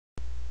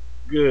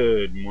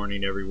Good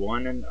morning,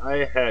 everyone, and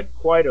I had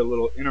quite a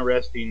little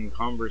interesting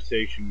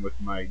conversation with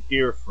my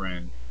dear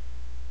friend,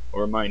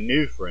 or my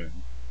new friend,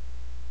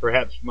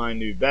 perhaps my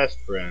new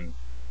best friend,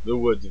 the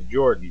Woods of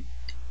Jordan,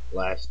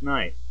 last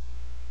night.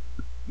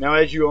 Now,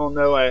 as you all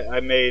know, I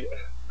made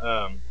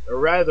a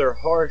rather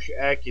harsh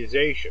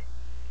accusation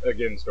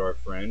against our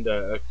friend,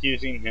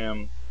 accusing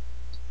him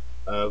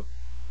of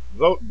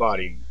vote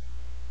botting.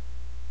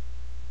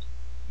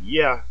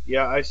 Yeah,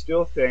 I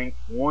still think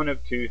one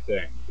of two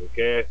things,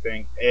 okay? I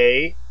think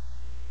A,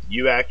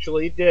 you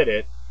actually did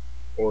it,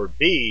 or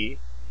B,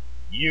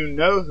 you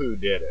know who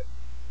did it.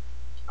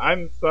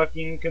 I'm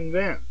fucking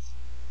convinced.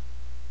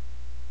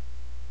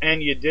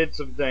 And you did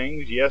some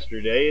things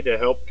yesterday to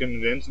help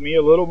convince me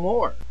a little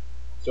more.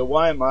 So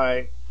why am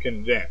I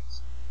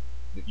convinced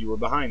that you were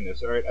behind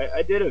this? Alright,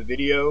 I did a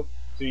video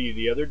to you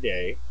the other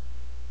day,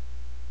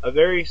 a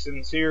very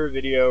sincere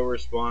video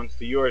response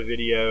to your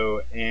video,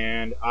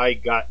 and I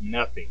got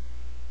nothing.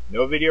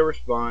 No video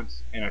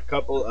response, and a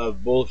couple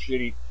of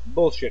bullshit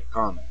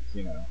comments,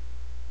 you know.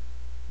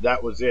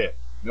 That was it.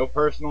 No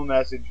personal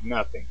message,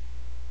 nothing.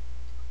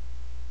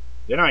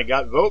 Then I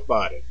got vote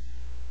botted.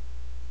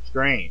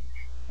 Strange,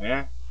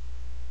 eh?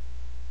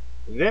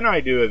 Then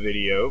I do a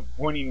video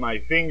pointing my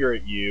finger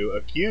at you,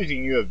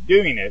 accusing you of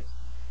doing it,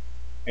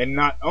 and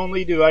not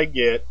only do I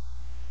get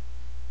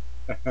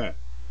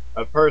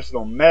a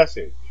personal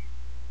message,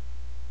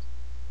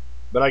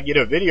 but I get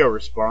a video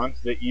response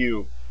that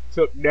you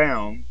took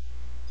down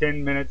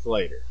 10 minutes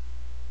later.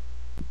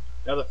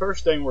 Now, the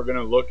first thing we're going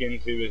to look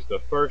into is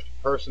the first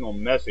personal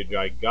message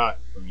I got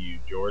from you,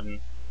 Jordan,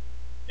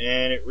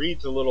 and it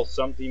reads a little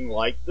something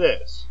like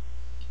this: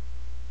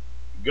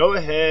 "Go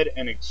ahead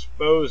and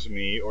expose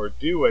me or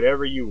do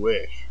whatever you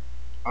wish.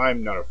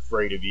 I'm not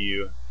afraid of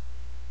you."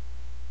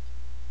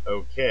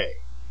 Okay.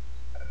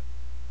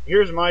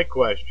 Here's my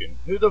question.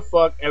 Who the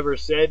fuck ever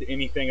said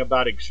anything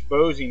about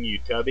exposing you,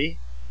 Tubby?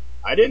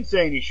 I didn't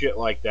say any shit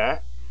like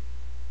that.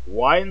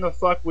 Why in the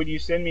fuck would you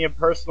send me a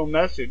personal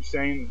message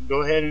saying,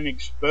 go ahead and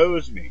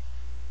expose me?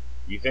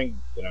 You think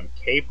that I'm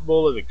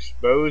capable of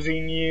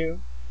exposing you?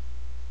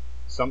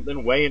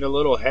 Something weighing a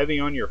little heavy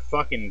on your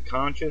fucking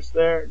conscience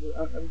there?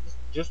 I'm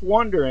just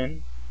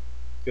wondering.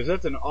 Because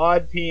that's an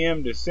odd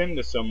PM to send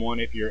to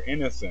someone if you're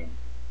innocent.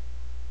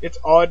 It's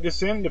odd to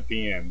send a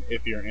PM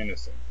if you're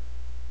innocent.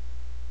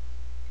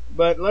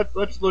 But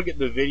let's look at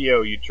the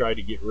video you tried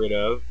to get rid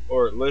of,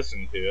 or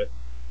listen to it,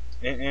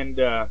 and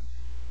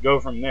go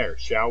from there,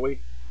 shall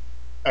we?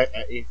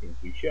 I think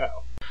we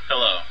shall.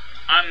 Hello,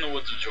 I'm the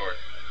Woods of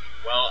Jordan.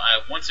 Well,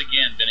 I've once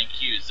again been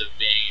accused of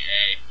being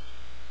a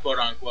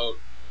quote-unquote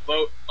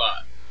vote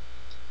bot.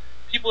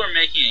 People are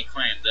making a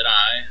claim that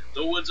I,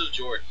 the Woods of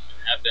Jordan,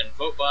 have been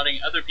vote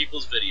botting other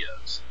people's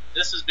videos.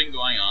 This has been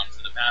going on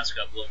for the past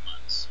couple of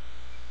months.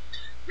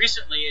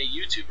 Recently, a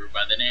YouTuber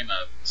by the name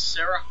of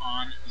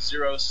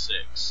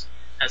Sarahan06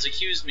 has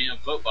accused me of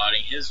vote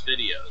botting his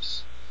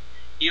videos.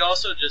 He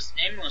also just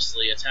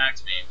aimlessly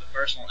attacked me with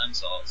personal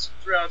insults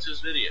throughout his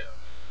video.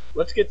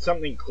 Let's get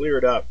something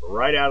cleared up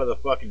right out of the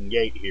fucking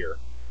gate here.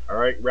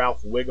 Alright,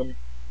 Ralph Wiggum?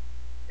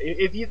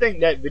 If you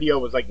think that video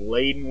was like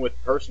laden with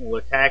personal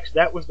attacks,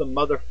 that was the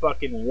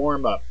motherfucking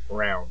warm-up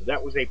round.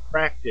 That was a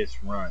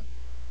practice run.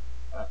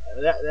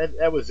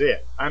 That was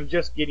it. I'm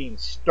just getting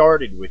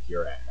started with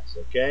your ass,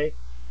 okay?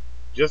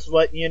 Just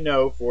letting you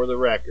know for the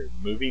record.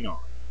 Moving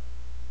on.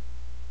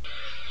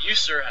 You,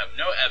 sir, have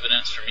no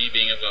evidence for me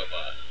being a vote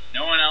bot.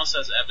 No one else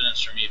has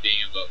evidence for me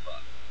being a vote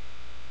bot.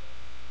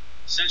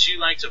 Since you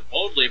like to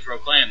boldly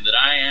proclaim that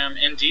I am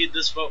indeed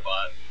this vote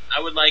bot, I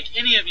would like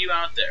any of you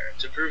out there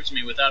to prove to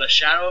me without a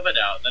shadow of a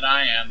doubt that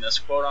I am this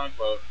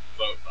quote-unquote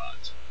vote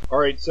bot.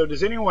 Alright, so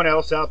does anyone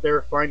else out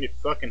there find it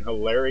fucking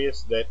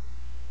hilarious that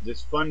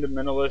this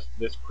fundamentalist,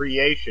 this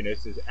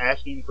creationist, is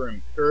asking for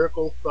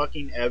empirical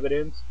fucking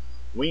evidence?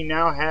 We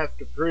now have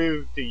to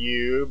prove to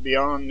you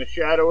beyond the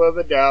shadow of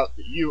a doubt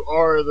that you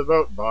are the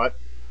vote bot.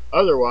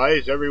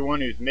 Otherwise, everyone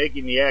who's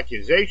making the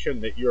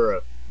accusation that you're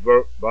a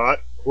vote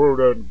bot, quote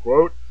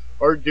unquote,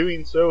 are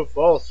doing so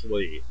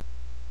falsely.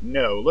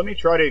 No, let me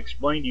try to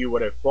explain to you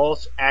what a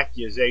false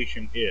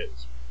accusation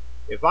is.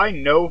 If I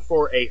know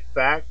for a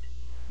fact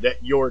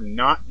that you're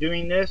not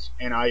doing this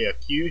and I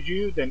accuse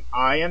you, then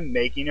I am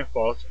making a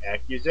false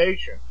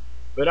accusation.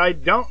 But I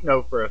don't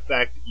know for a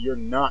fact that you're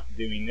not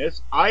doing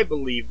this. I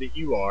believe that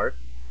you are,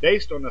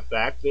 based on the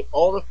fact that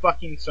all the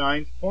fucking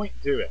signs point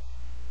to it.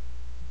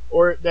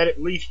 Or that at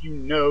least you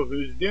know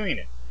who's doing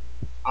it.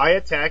 I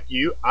attack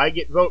you, I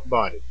get vote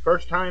botted.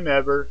 First time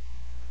ever,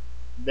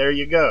 there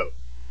you go.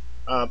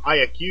 I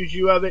accuse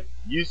you of it,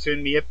 you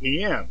send me a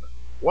PM.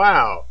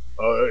 Wow,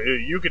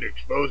 you can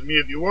expose me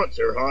if you want,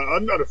 sir, huh?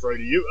 I'm not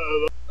afraid of you.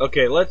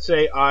 Okay, let's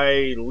say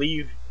I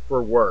leave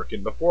for work,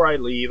 and before I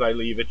leave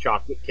a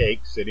chocolate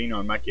cake sitting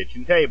on my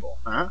kitchen table.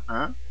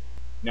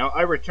 Now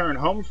I return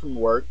home from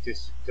work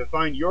to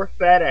find your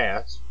fat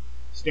ass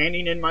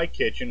standing in my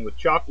kitchen with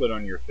chocolate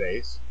on your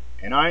face,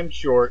 and I'm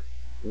short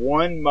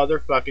one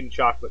motherfucking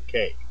chocolate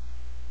cake.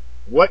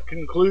 What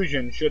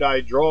conclusion should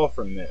I draw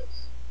from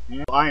this?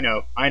 I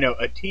know.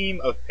 A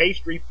team of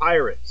pastry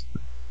pirates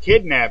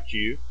kidnapped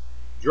you,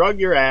 drug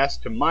your ass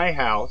to my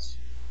house.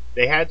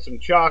 They had some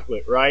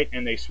chocolate, right?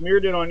 And they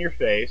smeared it on your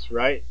face,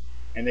 right?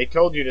 And they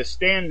told you to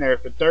stand there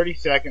for 30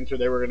 seconds or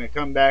they were going to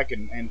come back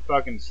and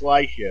fucking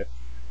slice you.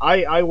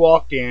 I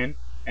walked in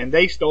and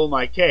they stole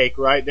my cake,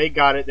 right? They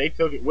got it, they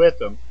took it with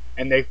them,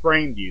 and they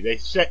framed you. They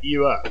set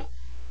you up.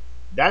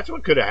 That's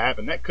what could have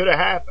happened. That could have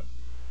happened.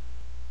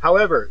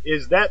 However,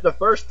 is that the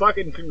first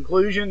fucking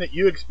conclusion that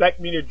you expect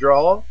me to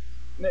draw?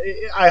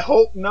 I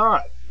hope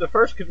not. The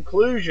first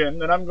conclusion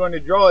that I'm going to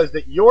draw is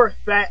that your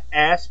fat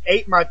ass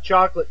ate my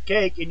chocolate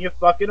cake and you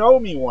fucking owe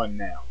me one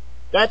now.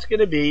 That's going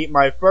to be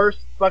my first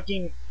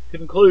fucking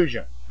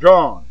conclusion.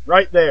 Drawn.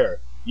 Right there.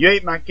 You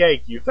ate my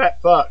cake, you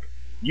fat fuck.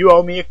 You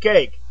owe me a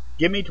cake.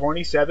 Give me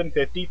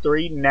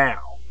 $27.53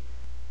 now.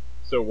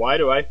 So why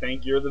do I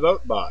think you're the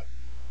vote bot?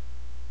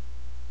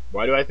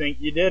 Why do I think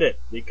you did it?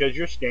 Because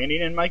you're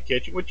standing in my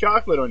kitchen with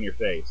chocolate on your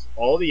face.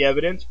 All the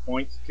evidence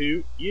points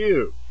to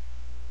you.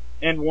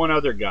 And one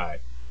other guy.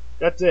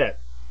 That's it.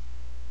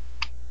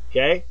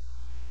 Okay?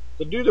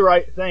 So do the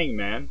right thing,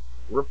 man.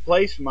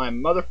 Replace my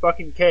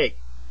motherfucking cake.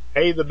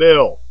 Pay the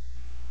bill.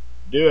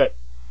 Do it.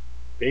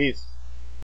 Peace.